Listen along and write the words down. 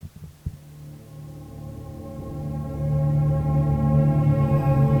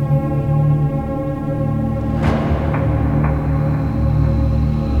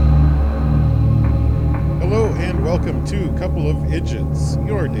to Couple of Idiots,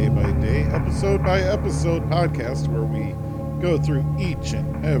 your day by day, episode by episode podcast where we go through each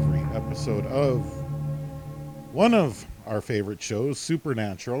and every episode of one of our favorite shows,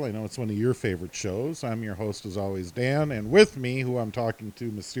 Supernatural. I know it's one of your favorite shows. I'm your host, as always, Dan, and with me, who I'm talking to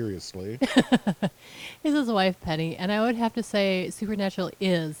mysteriously. This is wife Penny, and I would have to say Supernatural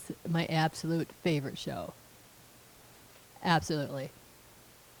is my absolute favorite show. Absolutely.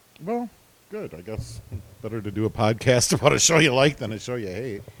 Well, good. I guess better to do a podcast about a show you like than a show you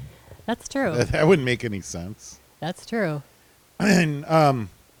hate. That's true. That wouldn't make any sense. That's true. And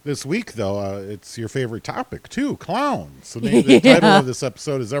this week, though, it's your favorite topic, too, clowns. The title of this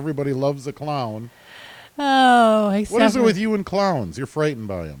episode is Everybody Loves a Clown. Oh, What is it with you and clowns? You're frightened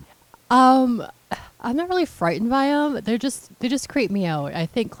by them. I'm not really frightened by them. They just creep me out. I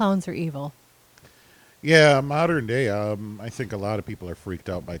think clowns are evil. Yeah, modern day, I think a lot of people are freaked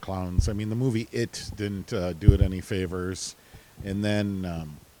out by clowns. I mean, the movie It didn't do it any favors. And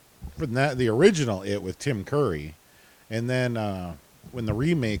then from that, the original It with Tim Curry. And then when the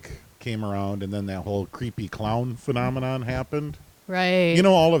remake came around and then that whole creepy clown phenomenon happened. Right. You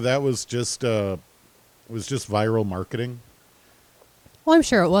know, all of that was just viral marketing. Well, I'm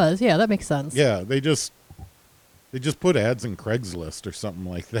sure it was. Yeah, that makes sense. Yeah, they just put ads in Craigslist or something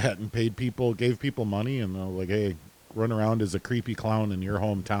like that and gave people money and they're like, hey, run around as a creepy clown in your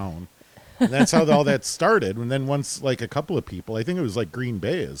hometown. And that's how all that started. And then once like a couple of people, I think it was like Green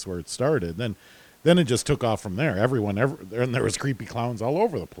Bay is where it started. Then it just took off from there. And there was creepy clowns all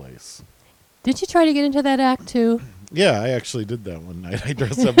over the place. Did you try to get into that act too? Yeah, I actually did that one night. I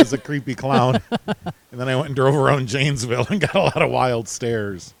dressed up as a creepy clown, and then I went and drove around Janesville and got a lot of wild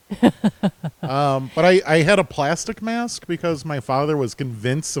stares. But I had a plastic mask because my father was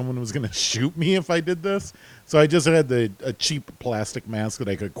convinced someone was going to shoot me if I did this. So I just had a cheap plastic mask that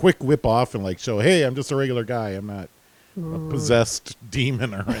I could quick whip off and like show, hey, I'm just a regular guy. I'm not a possessed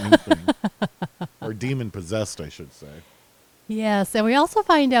demon or anything. Or demon possessed, I should say. Yes, and we also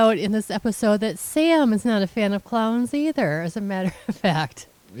find out in this episode that Sam is not a fan of clowns either, as a matter of fact.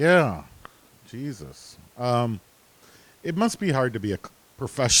 Yeah. Jesus. It must be hard to be a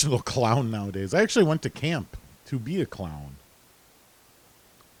professional clown nowadays. I actually went to camp to be a clown.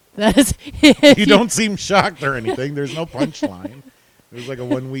 That is, You don't seem shocked or anything. There's no punchline. It was like a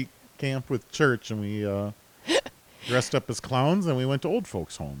 1-week camp with church, and we dressed up as clowns, and we went to old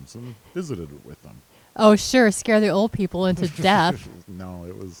folks' homes and visited with them. Oh, sure, scare the old people into death. No,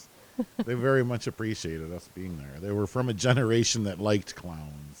 they very much appreciated us being there. They were from a generation that liked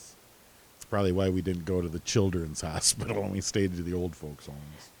clowns. It's probably why we didn't go to the children's hospital and we stayed to the old folks'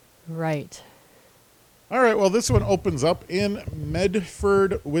 homes. Right. All right, well, this one opens up in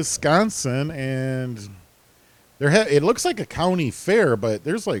Medford, Wisconsin, and it looks like a county fair, but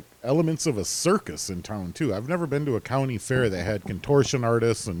there's like elements of a circus in town, too. I've never been to a county fair that had contortion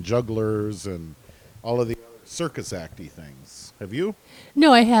artists and jugglers and all of the other circus acty things. Have you?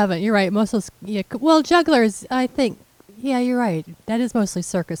 No, I haven't. You're right. Most of those, yeah, well, jugglers, I think. Yeah, you're right. That is mostly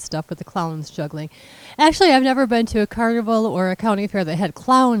circus stuff with the clowns juggling. Actually, I've never been to a carnival or a county fair that had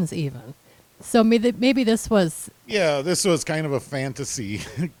clowns even. So maybe this was... Yeah, this was kind of a fantasy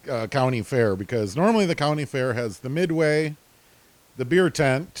county fair because normally the county fair has the midway, the beer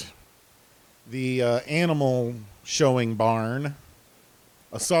tent, the animal showing barn,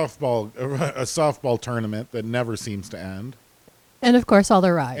 a softball tournament that never seems to end. And, of course, all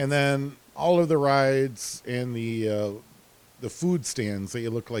the rides. And then all of the rides and the food stands that you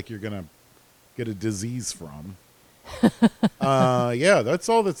look like you're going to get a disease from. Yeah, that's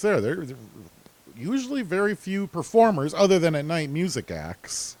all that's there. There are usually very few performers other than at night music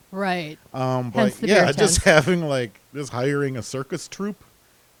acts. Right. But yeah, just hiring a circus troupe.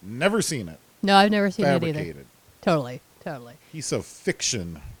 Never seen it. No, I've never seen it either. Fabricated. Totally. Piece of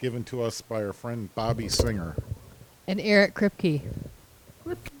fiction given to us by our friend Bobby Singer. And Eric Kripke.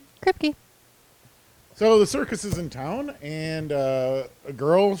 Kripke. So the circus is in town, and a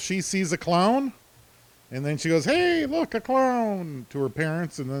girl, she sees a clown, and then she goes, hey, look, a clown, to her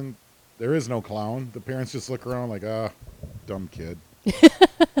parents, and then there is no clown. The parents just look around like, dumb kid.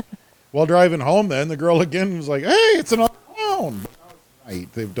 While driving home then, the girl again was like, hey, it's another clown.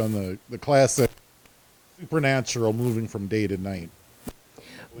 Right, they've done the classic Supernatural moving from day to night.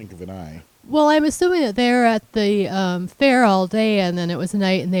 Blink of an eye. Well, I'm assuming that they were at the fair all day, and then it was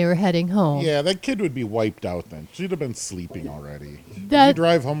night, and they were heading home. Yeah, that kid would be wiped out then. She'd have been sleeping already. If you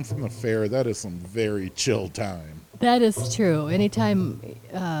drive home from the fair, that is some very chill time. That is true. Anytime...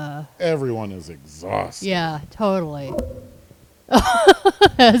 Everyone is exhausted. Yeah, totally.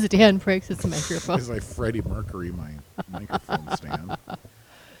 As Dan breaks his microphone. It's like Freddie Mercury, my microphone stand.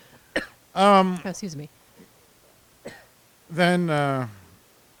 Oh, excuse me. Then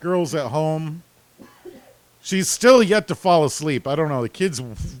girls at home. She's still yet to fall asleep. I don't know. The kid's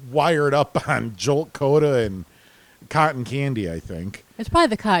wired up on Jolt Coda and cotton candy, I think. It's probably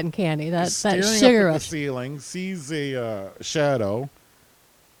the cotton candy, that Staring sugar up at the rush. ceiling, sees a shadow,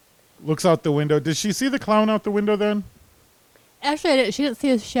 looks out the window. Did she see the clown out the window then? Actually, she didn't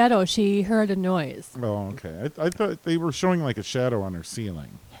see a shadow. She heard a noise. Oh, okay. I thought they were showing like a shadow on her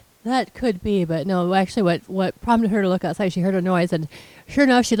ceiling. That could be, but no, actually what prompted her to look outside, she heard a noise, and sure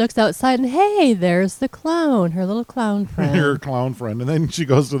enough, she looks outside, and hey, there's the clown, her little clown friend. Her clown friend. And then she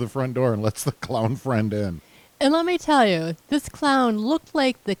goes to the front door and lets the clown friend in. And let me tell you, this clown looked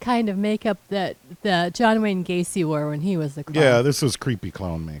like the kind of makeup that John Wayne Gacy wore when he was the clown. Yeah, this was creepy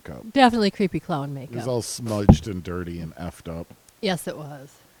clown makeup. Definitely creepy clown It makeup. was all smudged and dirty and effed up. Yes, it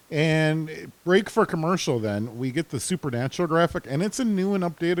was. And break for commercial then, we get the Supernatural graphic, and it's a new and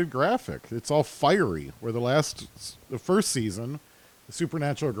updated graphic. It's all fiery, where the first season, the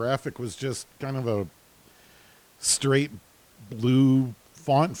Supernatural graphic was just kind of a straight blue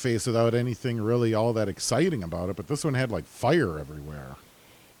font face without anything really all that exciting about it, but this one had like fire everywhere.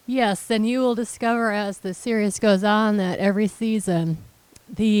 Yes, and you will discover as the series goes on that every season,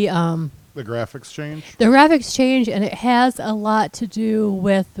 the graphics change? the graphics change, and it has a lot to do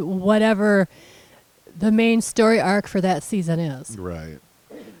with whatever the main story arc for that season is. Right.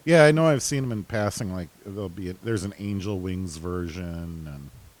 Yeah, I know I've seen them in passing, like there's an Angel Wings version,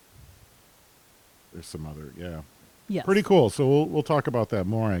 and there's some other, yeah. Yes. Pretty cool. So we'll talk about that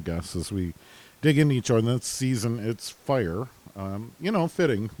more, I guess, as we dig into each other. This season, it's fire.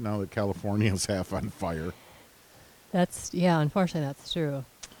 Fitting now that California is half on fire. Unfortunately, that's true.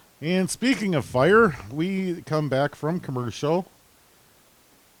 And speaking of fire, we come back from commercial.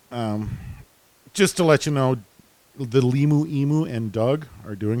 Just to let you know, the Limu Emu and Doug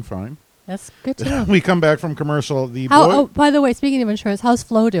are doing fine. That's good to know. We come back from commercial. The boy, By the way, speaking of insurance, how's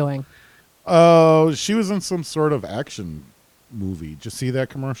Flo doing? she was in some sort of action movie. Did you see that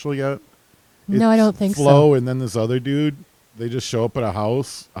commercial yet? No, I It's don't think Flo so. and then this other dude. They just show up at a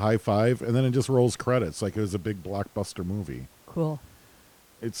house, a high five, and then it just rolls credits like it was a big blockbuster movie. Cool.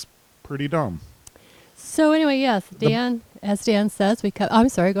 It's pretty dumb. So anyway, yes, Dan, as Dan says, I'm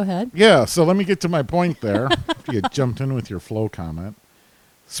sorry, go ahead. Yeah, so let me get to my point there. You jumped in with your Flo comment.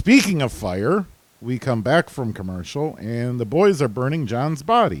 Speaking of fire, we come back from commercial, and the boys are burning John's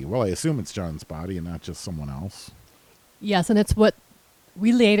body. Well, I assume it's John's body and not just someone else. Yes, and it's what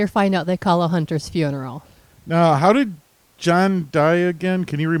we later find out they call a hunter's funeral. Now, how did John die again?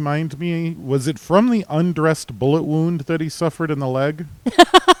 Can you remind me? Was it from the undressed bullet wound that he suffered in the leg?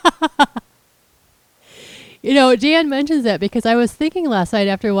 Dan mentions that because I was thinking last night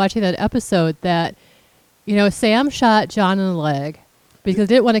after watching that episode that, Sam shot John in the leg because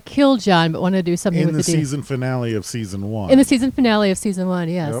they didn't want to kill John but wanted to do something In with the the demon. season finale of season 1. In the season finale of season 1,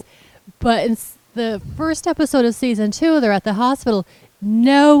 yes. Yep. But in the first episode of season 2, they're at the hospital.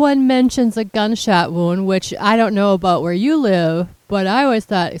 No one mentions a gunshot wound, which I don't know about where you live, but I always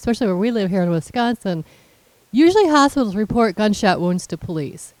thought, especially where we live here in Wisconsin, usually hospitals report gunshot wounds to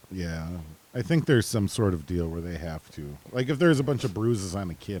police. Yeah. I think there's some sort of deal where they have to. Like if there's a bunch of bruises on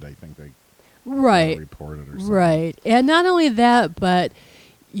a kid, I think they Right. report it or something. Right. And not only that, but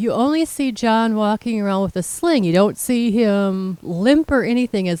you only see John walking around with a sling. You don't see him limp or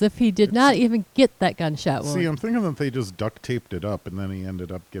anything, as if he did not even get that gunshot wound. See, I'm thinking that they just duct taped it up and then he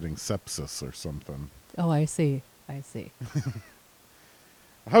ended up getting sepsis or something. Oh, I see.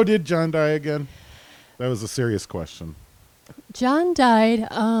 How did John die again? That was a serious question. John died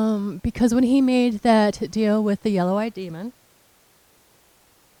because when he made that deal with the Yellow-Eyed Demon,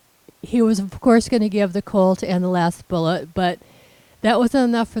 he was, of course, going to give the Colt and the last bullet, but that wasn't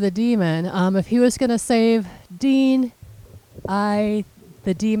enough for the demon. If he was going to save Dean, the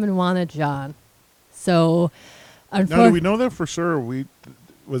demon wanted John. So, Now, do we unfortunately, know that for sure?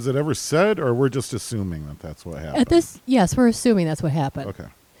 Was it ever said, or we're just assuming that that's what happened? yes, we're assuming that's what happened. Okay.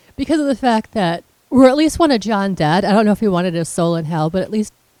 Because of the fact that, or at least wanted John dead. I don't know if he wanted his soul in hell, but at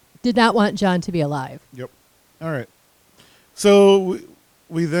least did not want John to be alive. Yep. All right. So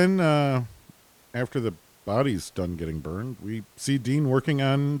we then, after the body's done getting burned, we see Dean working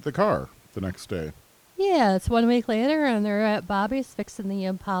on the car the next day. Yeah, it's 1 week later, and they're at Bobby's fixing the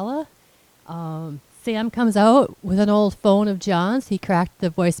Impala. Sam comes out with an old phone of John's. He cracked the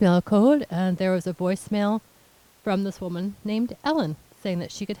voicemail code, and there was a voicemail from this woman named Ellen saying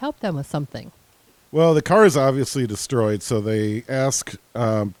that she could help them with something. Well, the car is obviously destroyed, so they ask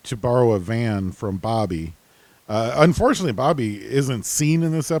to borrow a van from Bobby. Unfortunately, Bobby isn't seen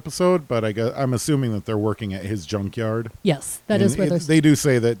in this episode, but I'm assuming that they're working at his junkyard. Yes, that And is where they're... they do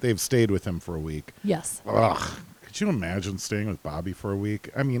say that they've stayed with him for a week. Yes. Ugh. Could you imagine staying with Bobby for a week?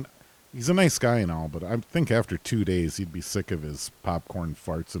 I mean, he's a nice guy and all, but I think after 2 days he'd be sick of his popcorn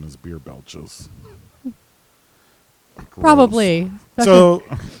farts and his beer belches. Gross. Probably. So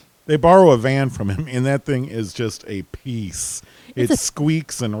they borrow a van from him, and that thing is just a piece. It It's a-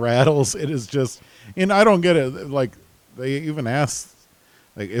 squeaks and rattles. It is just, and I don't get it. Like, they even asked,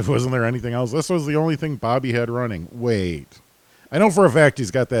 like, if wasn't there anything else? This was the only thing Bobby had running. Wait. I know for a fact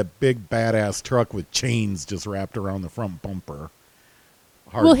he's got that big badass truck with chains just wrapped around the front bumper.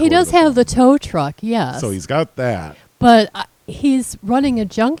 Well, he Hardcore does to the have the bone. tow truck, yes. So he's got that. But he's running a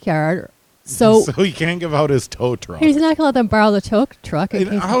junkyard, so So he can't give out his tow truck. he's not going to let them borrow the tow truck. in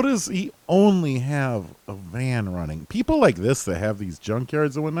And case- how does he only have a van running? People like this that have these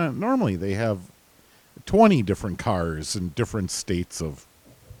junkyards and whatnot, normally they have 20 different cars in different states of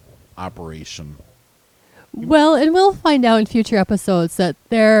operation. Well, and we'll find out in future episodes that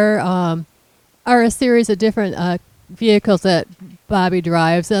there are a series of different vehicles that Bobby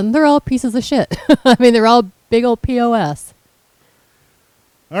drives, and they're all pieces of shit. I mean, they're all big old POS.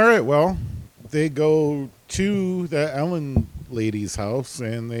 All right, well, they go to the Ellen lady's house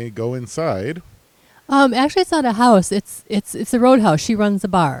and they go inside. Actually, it's not a house. It's a roadhouse. She runs a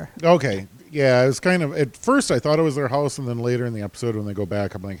bar. Okay. Yeah, it was kind of, at first I thought it was their house, and then later in the episode when they go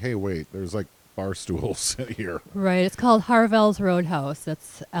back, I'm like, hey, wait, there's like bar stools here. Right. It's called Harvell's Roadhouse.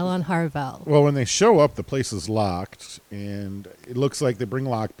 That's Ellen Harvell. Well, when they show up, the place is locked, and it looks like they bring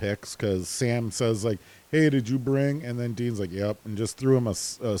lock picks because Sam says, like, hey, did you bring? And then Dean's like, yep, and just threw him a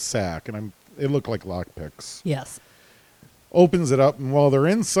sack, and it looked like lock picks. Yes. Opens it up, and while they're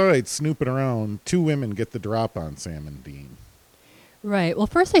inside snooping around, 2 women get the drop on Sam and Dean. Right. Well,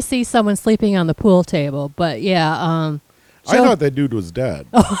 first I see someone sleeping on the pool table, but yeah. I Joe- thought that dude was dead.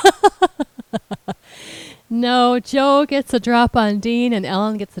 No, Joe gets a drop on Dean, and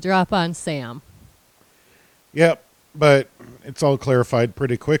Ellen gets a drop on Sam. Yep, but it's all clarified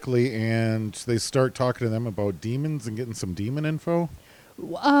pretty quickly, and they start talking to them about demons and getting some demon info.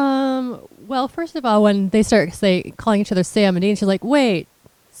 Well, first of all, when they start calling each other Sam and Dean, she's like, "Wait,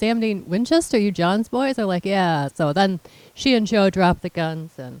 Sam Dean Winchester, you John's boys?" They're like, "Yeah." So then she and Joe drop the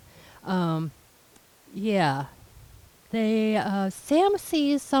guns, and yeah, they Sam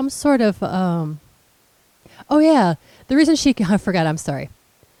sees some sort of oh yeah, the reason I forgot. I'm sorry.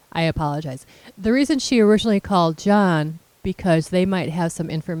 I apologize. The reason she originally called John because they might have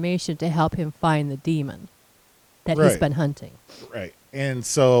some information to help him find the demon that he's Right. been hunting. Right. And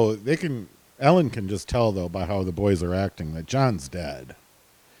so Ellen can just tell, though, by how the boys are acting, that John's dead.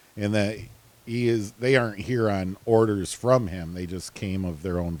 And that they aren't here on orders from him. They just came of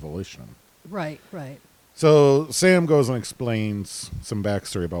their own volition. Right, right. So Sam goes and explains some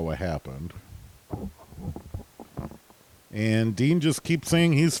backstory about what happened. And Dean just keeps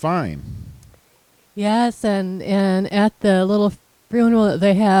saying he's fine. Yes, and at the little funeral that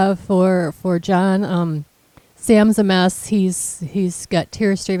they have for John, Sam's a mess. He's got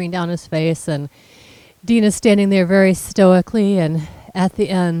tears streaming down his face, and Dean is standing there very stoically. And at the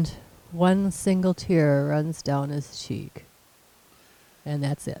end, one single tear runs down his cheek, and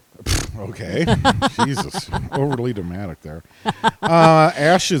that's it. Okay. Jesus. Overly dramatic there.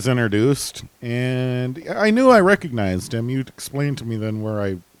 Ash is introduced, and I knew I recognized him. You explained to me then where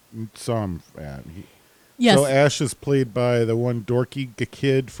I saw him at. Yes, So Ash is played by the one dorky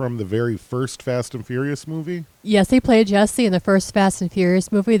kid from the very first Fast and Furious movie. yes, he played Jesse in the first Fast and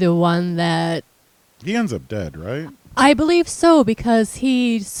Furious movie, the one that He ends up dead, right? I believe so, because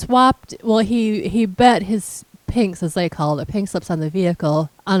he swapped. Well, he bet his pinks, as they call it, pink slips on the vehicle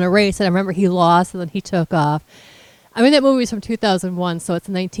on a race, and I remember he lost, and then he took off. I mean, that movie was from 2001, so it's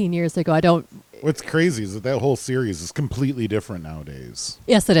 19 years ago. I don't. What's crazy is that whole series is completely different nowadays.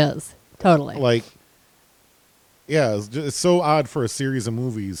 Yes, it is totally. Like, yeah, it's so odd for a series of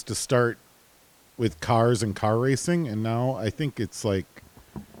movies to start with cars and car racing, and now I think it's like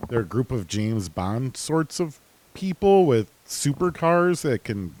they're a group of James Bond sorts of people with supercars that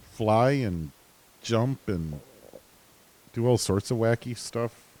can fly and jump and do all sorts of wacky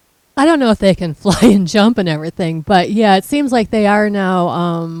stuff. I don't know if they can fly and jump and everything, but yeah, it seems like they are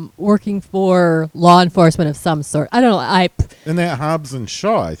now working for law enforcement of some sort. I don't know. And that Hobbs and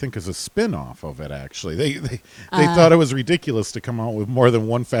Shaw, I think, is a spin-off of it, actually. They thought it was ridiculous to come out with more than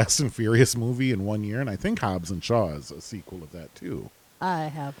one Fast and Furious movie in 1 year, and I think Hobbs and Shaw is a sequel of that, too. I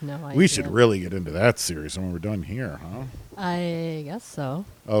have no idea. We should really get into that series when we're done here, huh? I guess so.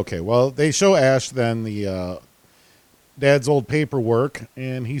 Okay, well, they show Ash then the dad's old paperwork,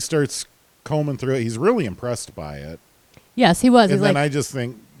 and he starts combing through it. He's really impressed by it. Yes, he was. And He's then like, I just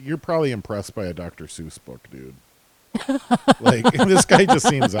think, you're probably impressed by a Dr. Seuss book, dude. Like this guy just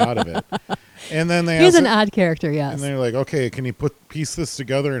seems out of it. And then they He's ask an him- odd character, yes. and they're like, okay, can you piece this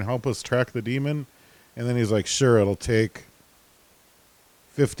together and help us track the demon? And then he's like, sure, it'll take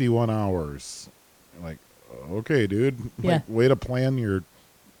 51 hours. I'm like, okay, dude. Yeah. Like, way to plan your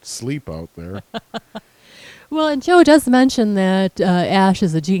sleep out there. Well, and Joe does mention that Ash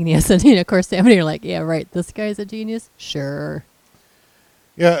is a genius. And, of course, Sam and you're like, yeah, right, this guy's a genius? Sure.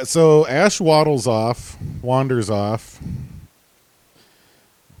 Yeah, so Ash wanders off,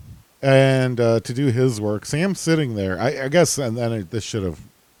 and to do his work. Sam's sitting there. I guess, and then this should have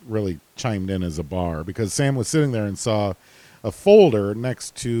really chimed in as a bar, because Sam was sitting there and saw a folder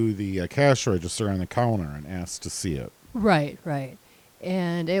next to the cash register on the counter and asked to see it. Right, right.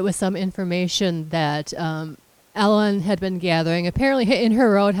 And it was some information that Ellen had been gathering. Apparently, in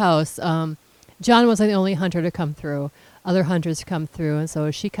her roadhouse, John wasn't the only hunter to come through. Other hunters come through, and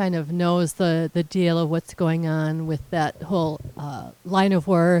so she kind of knows the deal of what's going on with that whole line of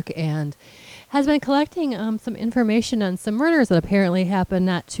work, and has been collecting some information on some murders that apparently happened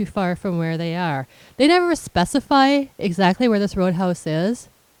not too far from where they are. They never specify exactly where this roadhouse is.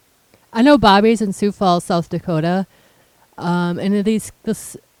 I know Bobby's in Sioux Falls, South Dakota, and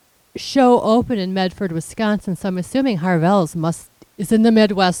this show opened in Medford, Wisconsin, so I'm assuming Harvell's is in the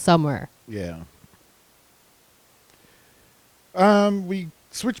Midwest somewhere. Yeah. We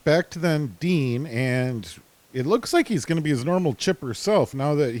switch back to then Dean, and it looks like he's going to be his normal chipper self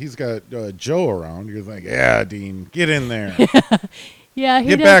now that he's got Joe around. You're like, yeah, Dean, get in there. Yeah, he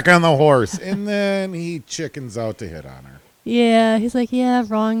Get does. back on the horse. And then he chickens out to hit on her. Yeah, he's like, yeah,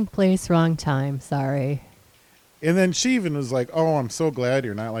 wrong place, wrong time. Sorry. And then she even was like, oh, I'm so glad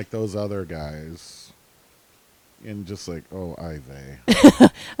you're not like those other guys. And just like, oh, they.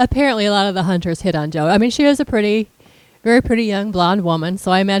 Apparently, a lot of the hunters hit on Joe. I mean, she is a very pretty young blonde woman,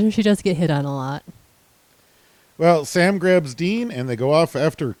 so I imagine she does get hit on a lot. Well, Sam grabs Dean, and they go off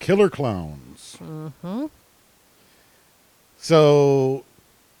after killer clowns. Mm-hmm. So,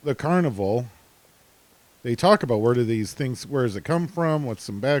 the carnival, they talk about where does it come from, what's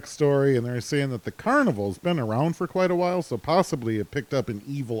some backstory, and they're saying that the carnival's been around for quite a while, so possibly it picked up an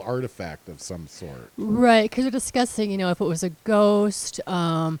evil artifact of some sort. Right, because they're discussing, if it was a ghost,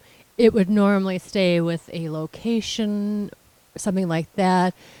 it would normally stay with a location, something like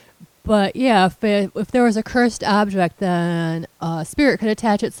that. But yeah, if there was a cursed object, then a spirit could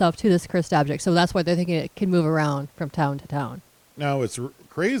attach itself to this cursed object. So that's why they're thinking it can move around from town to town. Now, it's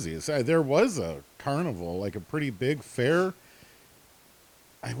crazy. There was a carnival, like a pretty big fair.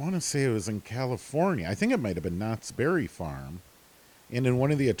 I want to say it was in California. I think it might have been Knott's Berry Farm. And in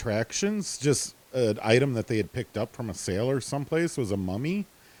one of the attractions, just an item that they had picked up from a sailor someplace was a mummy.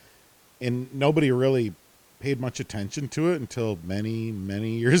 And nobody really paid much attention to it until many,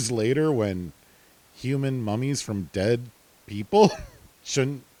 many years later, when human mummies from dead people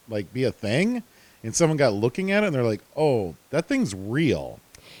shouldn't be a thing. And someone got looking at it and they're like, oh, that thing's real.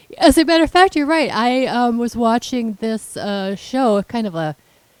 As a matter of fact, you're right. I was watching this show, kind of not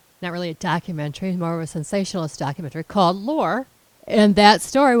really a documentary, more of a sensationalist documentary called Lore. And that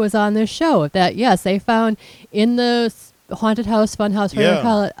story was on this show. That, yes, they found in the haunted house, fun house, whatever you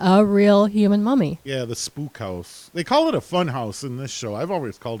call it, a real human mummy. Yeah, the spook house. They call it a fun house in this show. I've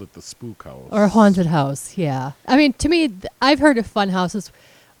always called it the spook house. Or a haunted house, yeah. I mean, to me, I've heard of fun houses.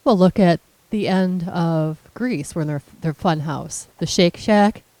 Well, look at the end of Grease, where their fun house, the Shake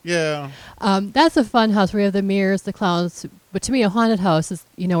Shack. Yeah. That's a fun house where you have the mirrors, the clowns. But to me, a haunted house is,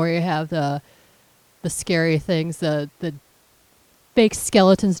 where you have the scary things, the fake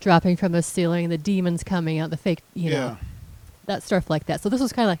skeletons dropping from the ceiling, the demons coming out, the fake, Yeah. that stuff like that. So this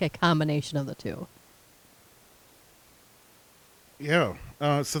was kind of like a combination of the two. Yeah.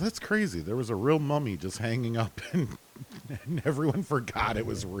 So that's crazy. There was a real mummy just hanging up, and everyone forgot it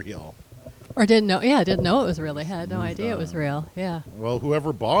was real. Or didn't know it was real. They had no idea it was real. Yeah. Well,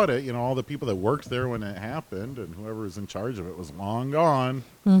 whoever bought it, all the people that worked there when it happened, and whoever was in charge of it was long gone.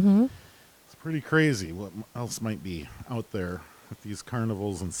 Mm-hmm. It's pretty crazy. What else might be out there with these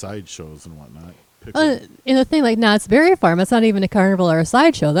carnivals and sideshows and whatnot? In a thing like Knott's Berry Farm, it's not even a carnival or a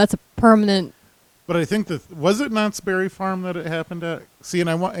sideshow. That's a permanent. But I think was it Knott's Berry Farm that it happened at? See,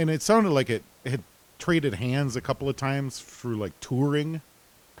 and it sounded like it had traded hands a couple of times through touring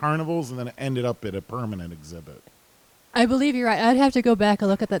carnivals, and then it ended up at a permanent exhibit. I believe you're right. I'd have to go back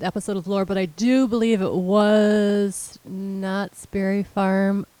and look at that episode of Lore, but I do believe it was Knott's Berry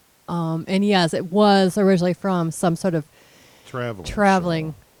Farm. And yes, it was originally from some sort of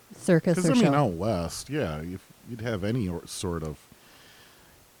traveling circus or show. Because, out west, yeah, you'd have any sort of,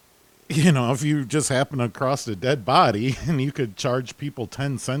 if you just happen across a dead body and you could charge people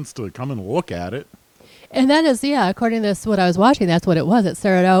 10 cents to come and look at it. And that is, yeah, according to this, what I was watching, that's what it was. It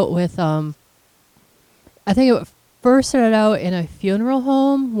started out with, I think it first started out in a funeral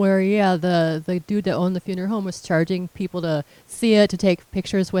home where, yeah, the dude that owned the funeral home was charging people to see it, to take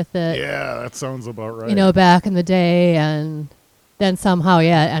pictures with it, Yeah, that sounds about right. you know, back in the day. And then somehow,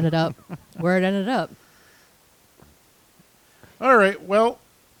 yeah, it ended up where it ended up. All right. Well,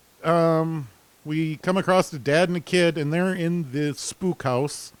 we come across a dad and a kid, and they're in the spook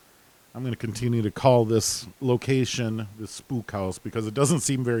house. I'm going to continue to call this location the spook house because it doesn't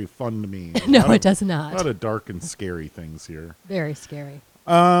seem very fun to me. No, it does A not. lot of dark and scary things here. Very scary.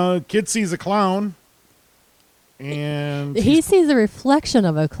 Kid sees a clown, and He sees a reflection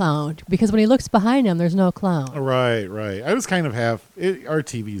of a clown because when he looks behind him, there's no clown. right. I was kind of our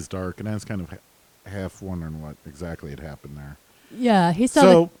TV's dark, and I was kind of half wondering what exactly had happened there. Yeah, he saw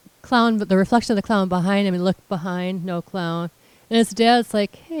So- the clown, but the reflection of the clown behind him, and looked behind, no clown. And his dad's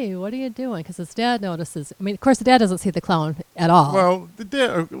like, "Hey, what are you doing?" Because his dad notices. I mean, of course, the dad doesn't see the clown at all. Well, the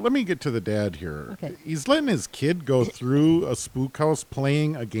dad. Let me get to the dad here. Okay. He's letting his kid go through a spook house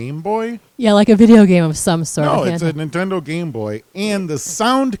playing a Game Boy. Yeah, like a video game of some sort. No, I it's a can't- Nintendo Game Boy, and the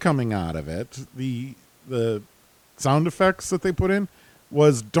sound coming out of it, the sound effects that they put in,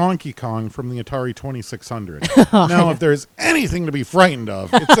 was Donkey Kong from the Atari 2600. Now, if there's anything to be frightened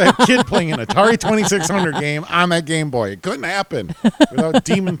of, it's that kid playing an Atari 2600 game on that Game Boy. It couldn't happen without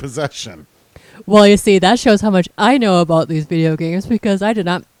demon possession. Well, you see, that shows how much I know about these video games because I did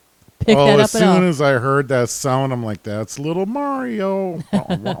not pick that As up at all. soon as I heard that sound, I'm like, that's little Mario.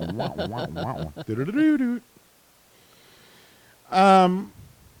 Do-do-do-do-do.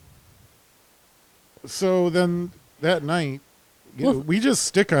 So then that night, Well- we just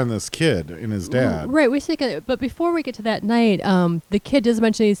stick on this kid and his dad. Right, we think, but before we get to that night, the kid does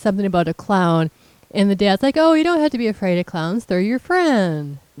mention something about a clown, and the dad's like, "Oh, you don't have to be afraid of clowns; they're your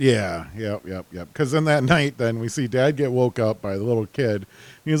friend." Yeah, yep. Because then that night, then we see Dad get woke up by the little kid.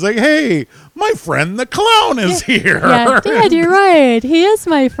 He's like, "Hey, my friend the clown is here." Yeah, Dad, you're right. He is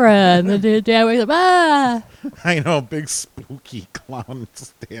my friend. The dad wakes up. Ah, I know, big spooky clown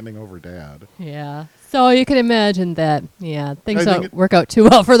standing over Dad. yeah. So you can imagine that. Yeah, things I think don't it- work out too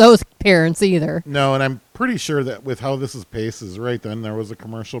well for those parents either. No, and I'm pretty sure that with how this is paced is right then there was a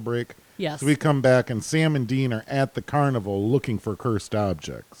commercial break. Yes. So we come back and Sam and Dean are at the carnival looking for cursed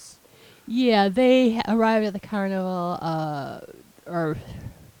objects. Yeah, they arrived at the carnival, or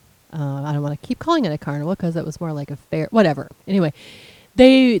I don't want to keep calling it a carnival because it was more like a fair. Whatever. Anyway,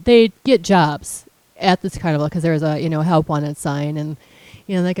 they get jobs at this carnival because there's a help wanted sign, and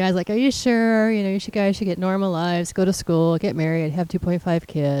the guy's like, "Are you sure? You guys should get normal lives, go to school, get married, have 2.5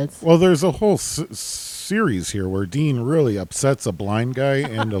 kids." Well, there's a whole series here where Dean really upsets a blind guy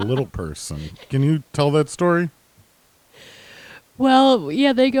and a little person. Can you tell that story? Well,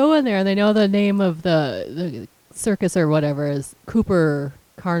 yeah, they go in there and they know the name of the circus or whatever is Cooper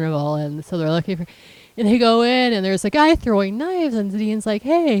Carnival, and so they're looking for. And they go in and there's a guy throwing knives, and Dean's like,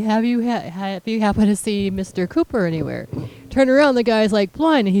 "Hey, have you happened to see Mr. Cooper anywhere?" Turn around, the guy's like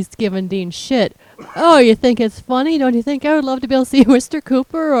blind, and he's giving Dean shit. "Oh, you think it's funny? Don't you think I would love to be able to see Mr.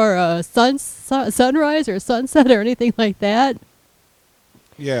 Cooper or a sunrise or sunset or anything like that?"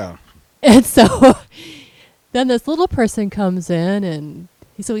 Yeah. And so then this little person comes in and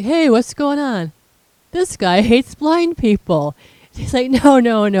he's like, "Hey, what's going on?" "This guy hates blind people." He's like,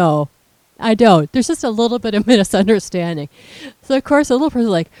 No, I don't. There's just a little bit of misunderstanding. So, of course, the little person's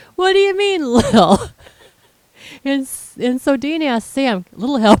like, "What do you mean, little?" And so Dean asks Sam,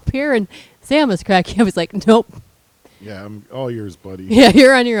 "Little help here?" And Sam is cracking up. He's like, "Nope." Yeah, I'm all yours, buddy. Yeah,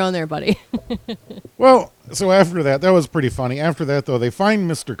 you're on your own there, buddy. Well, so after that was pretty funny. After that, though, they find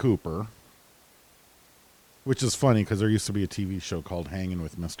Mr. Cooper, which is funny because there used to be a TV show called Hanging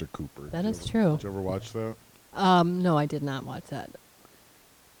with Mr. Cooper. That is true. Did you ever watch that? No, I did not watch that.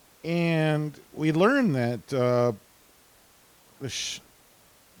 And we learned that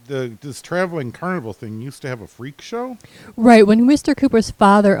this traveling carnival thing used to have a freak show. Right, when Mr. Cooper's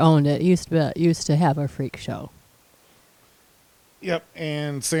father owned it, used to have a freak show. Yep.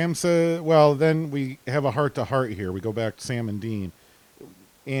 And Sam said, well, then we have a heart-to-heart here. We go back to Sam and Dean.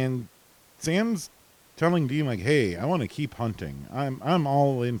 And Sam's telling Dean, like, "Hey, I want to keep hunting. I'm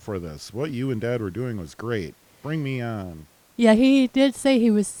all in for this. What you and Dad were doing was great. Bring me on." Yeah, he did say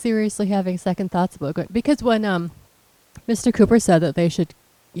he was seriously having second thoughts about going, because when Mr. Cooper said that they should,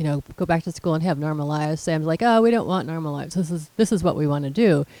 go back to school and have normal lives, Sam's like, "Oh, we don't want normal lives. This is what we want to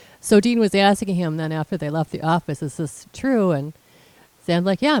do." So Dean was asking him then after they left the office, "Is this true?" And Sam's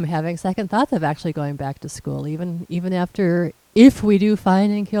like, "Yeah, I'm having second thoughts of actually going back to school, even after, if we do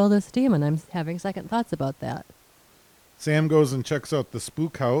find and kill this demon, I'm having second thoughts about that." Sam goes and checks out the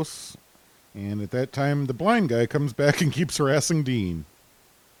spook house, And at that time, the blind guy comes back and keeps harassing Dean.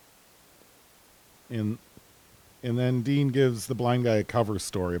 And then Dean gives the blind guy a cover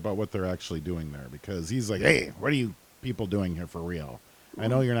story about what they're actually doing there, because he's like, hey, what are you people doing here for real? I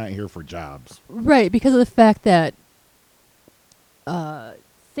know you're not here for jobs. Right, because of the fact that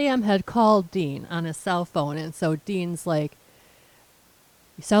Sam had called Dean on his cell phone, and so Dean's like,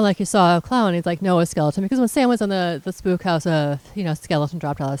 you sound like you saw a clown. He's like, no, a skeleton. Because when Sam was in the spook house, skeleton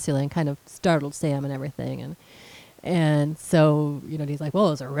dropped out of the ceiling, kind of startled Sam and everything. And so, Dean's like,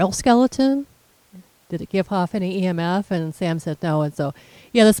 well, is it a real skeleton? Did it give off any EMF? And Sam said no. And so,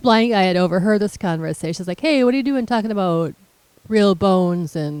 this blind guy had overheard this conversation. He's like, hey, what are you doing talking about real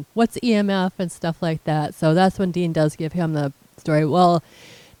bones and what's EMF and stuff like that? So that's when Dean does give him the story. Well,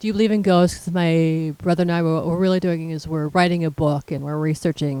 do you believe in ghosts? Because my brother and I, what we're really doing is we're writing a book and we're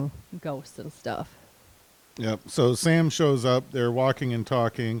researching ghosts and stuff. Yep. So Sam shows up. They're walking and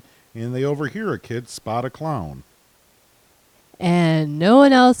talking, and they overhear a kid spot a clown. And no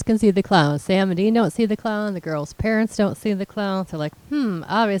one else can see the clown. Sam and Dean don't see the clown. The girl's parents don't see the clown. So they're like,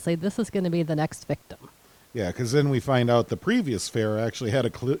 obviously this is going to be the next victim. Yeah, because then we find out the previous fair actually had a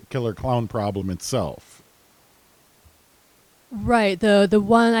killer clown problem itself. Right. The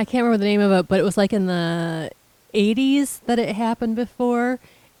one, I can't remember the name of it, but it was like in the 80s that it happened before.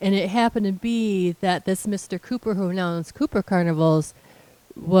 And it happened to be that this Mr. Cooper, who now owns Cooper Carnivals,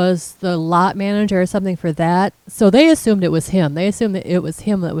 was the lot manager or something for that. So they assumed it was him. They assumed that it was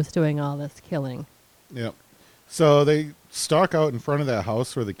him that was doing all this killing. Yep. So they stalk out in front of that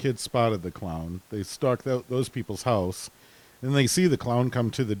house where the kids spotted the clown. They stalk those people's house. Then they see the clown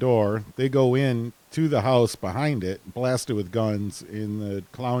come to the door. They go in to the house behind it, blast it with guns, and the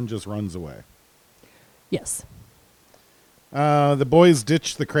clown just runs away. Yes. The boys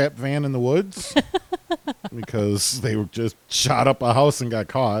ditched the crap van in the woods because they were just shot up a house and got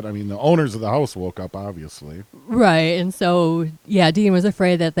caught. I mean, the owners of the house woke up, obviously. Right. And so, Dean was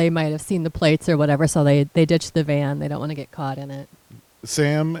afraid that they might have seen the plates or whatever, so they ditched the van. They don't want to get caught in it.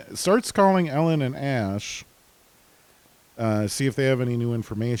 Sam starts calling Ellen and Ash, see if they have any new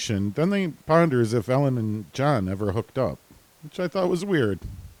information. Then they ponders if Ellen and John ever hooked up, which I thought was weird.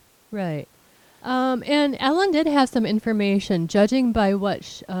 Right. And Ellen did have some information, judging by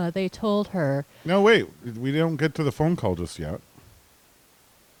what they told her. No, wait. We don't get to the phone call just yet.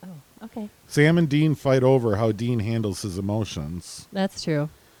 Oh, okay. Sam and Dean fight over how Dean handles his emotions. That's true.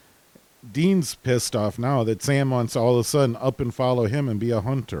 Dean's pissed off now that Sam wants to all of a sudden up and follow him and be a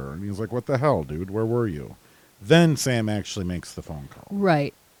hunter. And he's like, what the hell, dude? Where were you? Then Sam actually makes the phone call.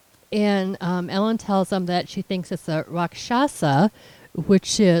 Right. And Ellen tells him that she thinks it's a Rakshasa,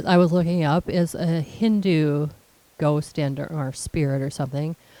 which is, I was looking up, is a Hindu ghost or spirit or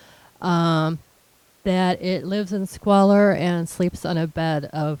something, that it lives in squalor and sleeps on a bed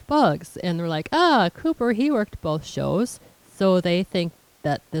of bugs. And they're like, Cooper, he worked both shows. So they think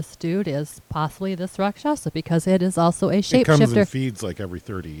that this dude is possibly this Rakshasa because it is also a shapeshifter. It comes and feeds like every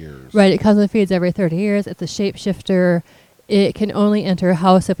 30 years. Right, it comes and feeds every 30 years. It's a shapeshifter. It can only enter a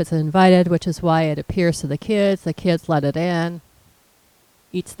house if it's invited, which is why it appears to the kids. The kids let it in.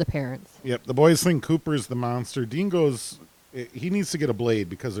 Eats the parents. Yep, the boys think Cooper's the monster. Dean goes, he needs to get a blade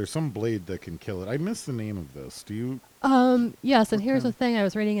because there's some blade that can kill it. I missed the name of this. Do you? Yes, and here's the thing I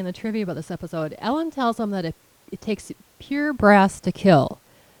was reading in the trivia about this episode. Ellen tells him that it takes pure brass to kill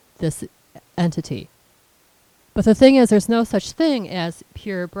this entity. But the thing is, there's no such thing as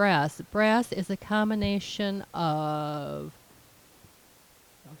pure brass. Brass is a combination of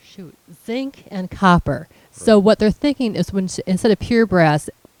zinc and copper. So what they're thinking is when instead of pure brass,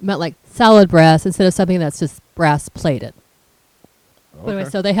 meant like solid brass instead of something that's just brass plated. Okay. But anyway,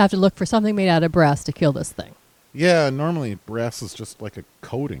 so they have to look for something made out of brass to kill this thing. Yeah, normally brass is just like a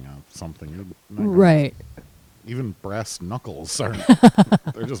coating of something. Right. Even brass knuckles aren't.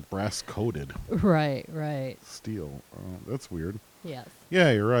 They're just brass coated. Right. Steel. That's weird. Yes.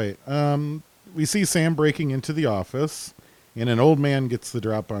 Yeah, you're right. We see Sam breaking into the office, and an old man gets the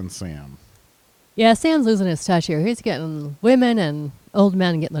drop on Sam. Yeah, Sam's losing his touch here. He's getting women and old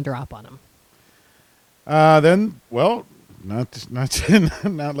men getting the drop on him. Then, well, not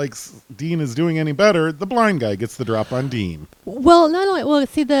like Dean is doing any better. The blind guy gets the drop on Dean. Well, not only,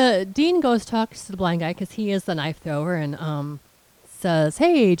 the Dean talks to the blind guy because he is the knife thrower and says,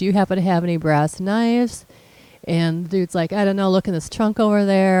 hey, do you happen to have any brass knives? And the dude's like, I don't know, look in this trunk over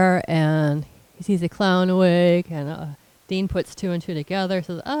there. And he sees a clown wig and Dean puts two and two together,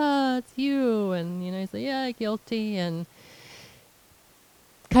 says, it's you. And, he's like, yeah, guilty. And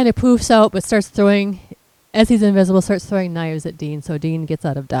kind of poofs out, but starts throwing, as he's invisible, starts throwing knives at Dean. So Dean gets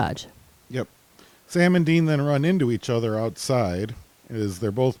out of dodge. Yep. Sam and Dean then run into each other outside. is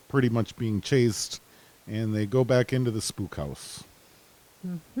they're both pretty much being chased, and they go back into the spook house.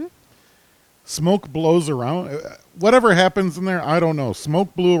 Mm-hmm. Smoke blows around. Whatever happens in there, I don't know.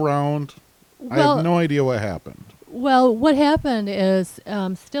 Smoke blew around. I have no idea what happened. Well, what happened is,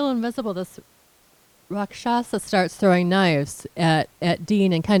 still invisible, this Rakshasa starts throwing knives at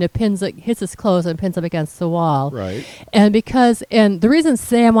Dean and kind of hits his clothes and pins him against the wall. Right. And the reason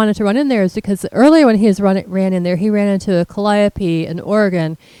Sam wanted to run in there is because earlier when he ran in there, he ran into a calliope in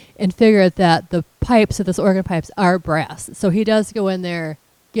Oregon and figured that the pipes of this organ pipes are brass. So he does go in there,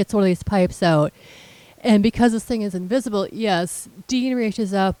 gets one of these pipes out. And because this thing is invisible, yes, Dean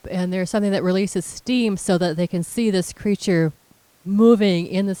reaches up and there's something that releases steam so that they can see this creature moving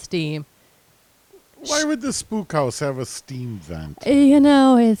in the steam. Why would the spook house have a steam vent?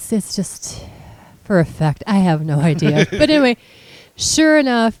 It's just for effect. I have no idea. But anyway, sure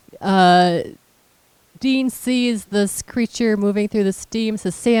enough, Dean sees this creature moving through the steam,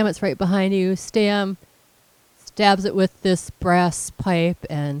 says, Sam, it's right behind you. Sam stabs it with this brass pipe,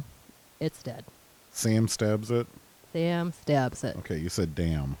 and it's dead. Sam stabs it? Sam stabs it. Okay, you said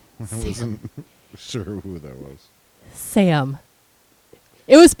damn. I wasn't sure who that was. Sam.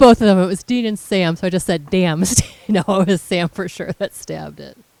 It was both of them. It was Dean and Sam, so I just said damn. No, it was Sam for sure that stabbed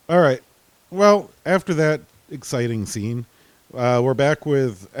it. All right. Well, after that exciting scene, we're back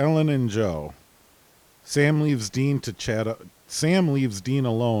with Ellen and Joe. Sam leaves Dean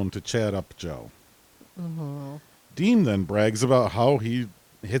alone to chat up Joe. Mm-hmm. Dean then brags about how he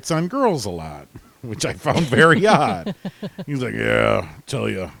hits on girls a lot, which I found very odd. He's like, yeah, tell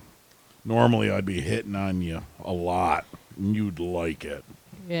you, normally I'd be hitting on you a lot, and you'd like it.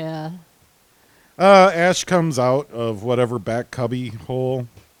 Yeah. Ash comes out of whatever back cubby hole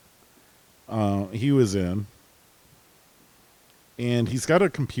he was in, and he's got a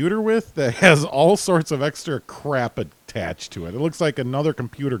computer that has all sorts of extra crap attached to it. It looks like another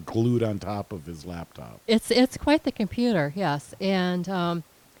computer glued on top of his laptop. It's quite the computer, yes. And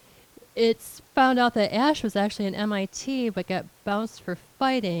it's found out that Ash was actually an MIT but got bounced for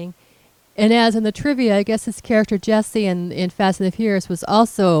fighting. And as in the trivia, I guess his character Jesse in Fast and the Furious was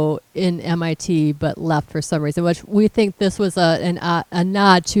also in MIT but left for some reason, which we think this was a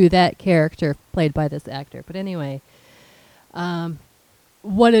nod to that character played by this actor. But anyway,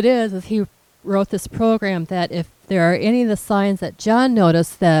 what it is he wrote this program that if there are any of the signs that John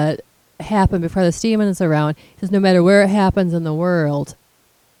noticed that happen before the demon is around, he says no matter where it happens in the world,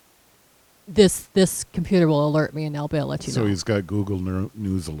 this computer will alert me and I'll be able to let you know. So he's got Google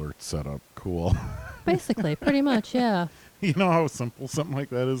News alerts set up. Cool. Basically, pretty much, yeah. You know how simple something like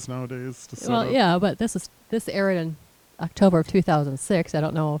that is nowadays to set up? Yeah, but this aired in October of 2006. I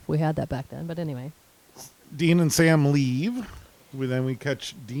don't know if we had that back then, but anyway. Dean and Sam leave. Then we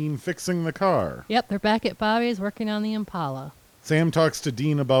catch Dean fixing the car. Yep, they're back at Bobby's working on the Impala. Sam talks to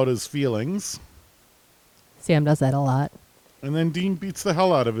Dean about his feelings. Sam does that a lot. And then Dean beats the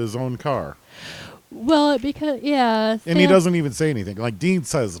hell out of his own car. Well, because, yeah. And he doesn't even say anything. Like, Dean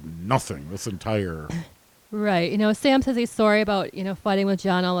says nothing this entire... Right. Sam says he's sorry about, fighting with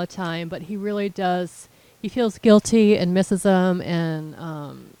John all the time, but he really does. He feels guilty and misses him, and...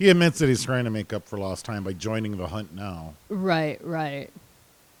 he admits that he's trying to make up for lost time by joining the hunt now. Right.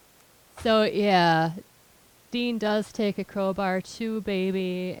 So, yeah, Dean does take a crowbar to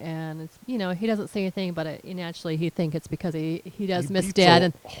Baby, and it's, he doesn't say anything about it. Naturally, he thinks it's because he does miss Dad.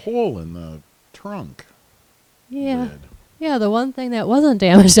 And hole in the trunk. Yeah. Lid. Yeah, the one thing that wasn't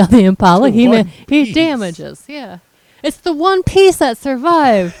damaged on the Impala, he damages. Yeah. It's the one piece that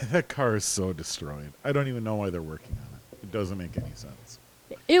survived. That car is so destroyed. I don't even know why they're working on it. It doesn't make any sense.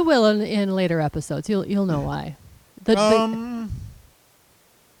 It will in later episodes. You'll know why.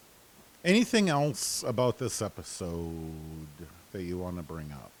 Anything else about this episode that you want to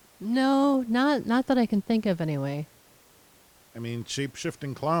bring up? No, not that I can think of anyway. I mean,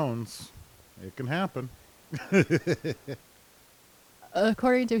 shape-shifting clowns, it can happen.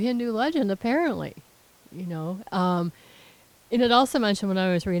 According to Hindu legend, apparently, and it also mentioned when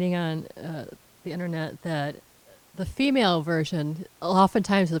I was reading on the internet that the female version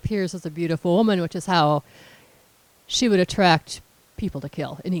oftentimes appears as a beautiful woman, which is how she would attract people to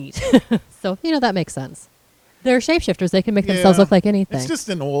kill and eat. So, that makes sense. They're shapeshifters. They can make themselves look like anything. It's just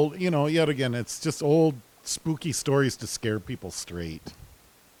an old, yet again, it's just old spooky stories to scare people straight.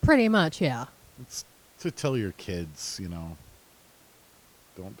 Pretty much, yeah. It's to tell your kids,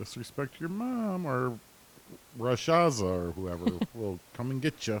 don't disrespect your mom or Rakshasa or whoever will come and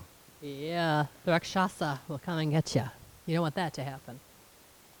get you. Yeah, the Rakshasa will come and get you. You don't want that to happen.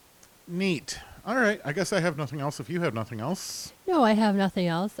 Neat. All right. I guess I have nothing else if you have nothing else. No, I have nothing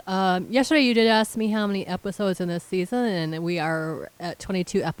else. Yesterday you did ask me how many episodes in this season, and we are at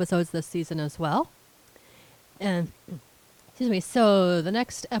 22 episodes this season as well. And, excuse me, so the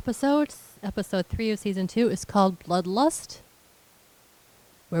next episode, episode 3 of season 2, is called Bloodlust,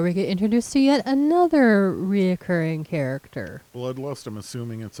 where we get introduced to yet another reoccurring character. Bloodlust, I'm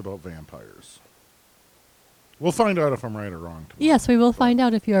assuming it's about vampires. We'll find out if I'm right or wrong tomorrow. Yes, we will find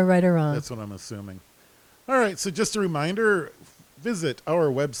out if you are right or wrong. That's what I'm assuming. All right, so just a reminder, visit our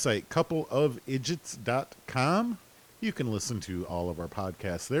website, coupleofidiots.com. You can listen to all of our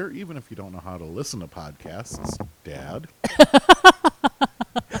podcasts there, even if you don't know how to listen to podcasts, Dad.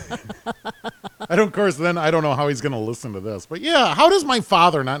 I don't know how he's going to listen to this. But yeah, how does my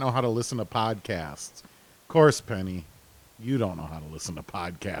father not know how to listen to podcasts? Of course, Penny, you don't know how to listen to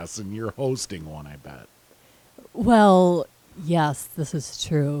podcasts, and you're hosting one, I bet. Well, yes, this is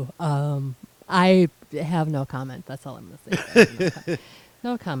true. I have no comment. That's all I'm going to say.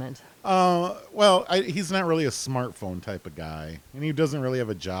 No comment. Well, he's not really a smartphone type of guy, and he doesn't really have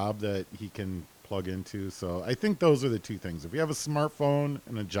a job that he can plug into. So I think those are the two things. If you have a smartphone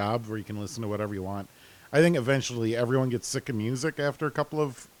and a job where you can listen to whatever you want, I think eventually everyone gets sick of music after a couple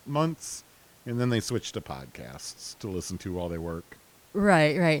of months, and then they switch to podcasts to listen to while they work.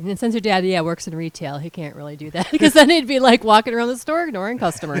 Right. And since your dad, works in retail, he can't really do that because then he'd be like walking around the store ignoring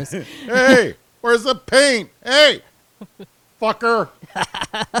customers. Hey, where's the paint? Hey, fucker.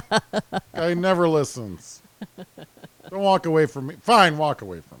 Guy never listens. Don't walk away from me. Fine, walk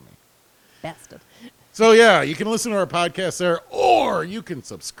away from me. Bastard. So, yeah, you can listen to our podcasts there, or you can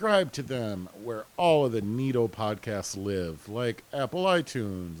subscribe to them where all of the neato podcasts live, like Apple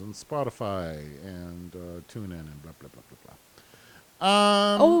iTunes and Spotify and TuneIn and blah, blah, blah, blah, blah.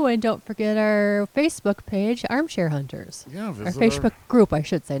 And don't forget our Facebook page, Armchair Hunters. Yeah, Our visit Facebook group, I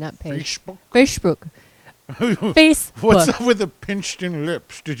should say, not page. Facebook. Facebook. What's up with the pinched-in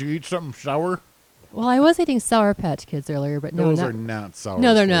lips? Did you eat something sour? Well, I was eating Sour Patch Kids earlier, but no, Those not. are not sour.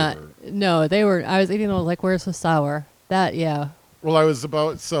 No, they're flavor. not. No, they were. I was eating those like, where's the sour? That, yeah. Well, I was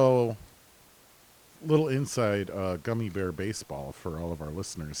little inside gummy bear baseball for all of our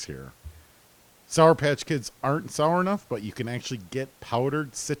listeners here. Sour Patch Kids aren't sour enough, but you can actually get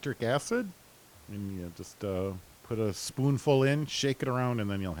powdered citric acid, and you just put a spoonful in, shake it around,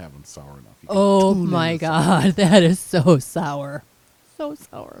 and then you'll have them sour enough. You can Oh tune in my the God, that is so sour. So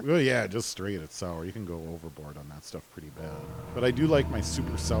sour. Well, yeah, just straight it's sour. You can go overboard on that stuff pretty bad. But I do like my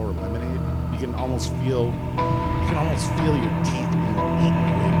super sour lemonade. You can almost feel your teeth being eaten away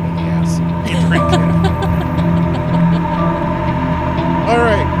by the acid. You drink it. All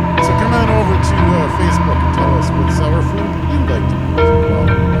right, so come on over to Facebook and tell us what sour food you'd like to eat while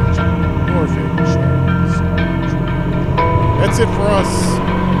we're watching your favorite shows. That's it for us.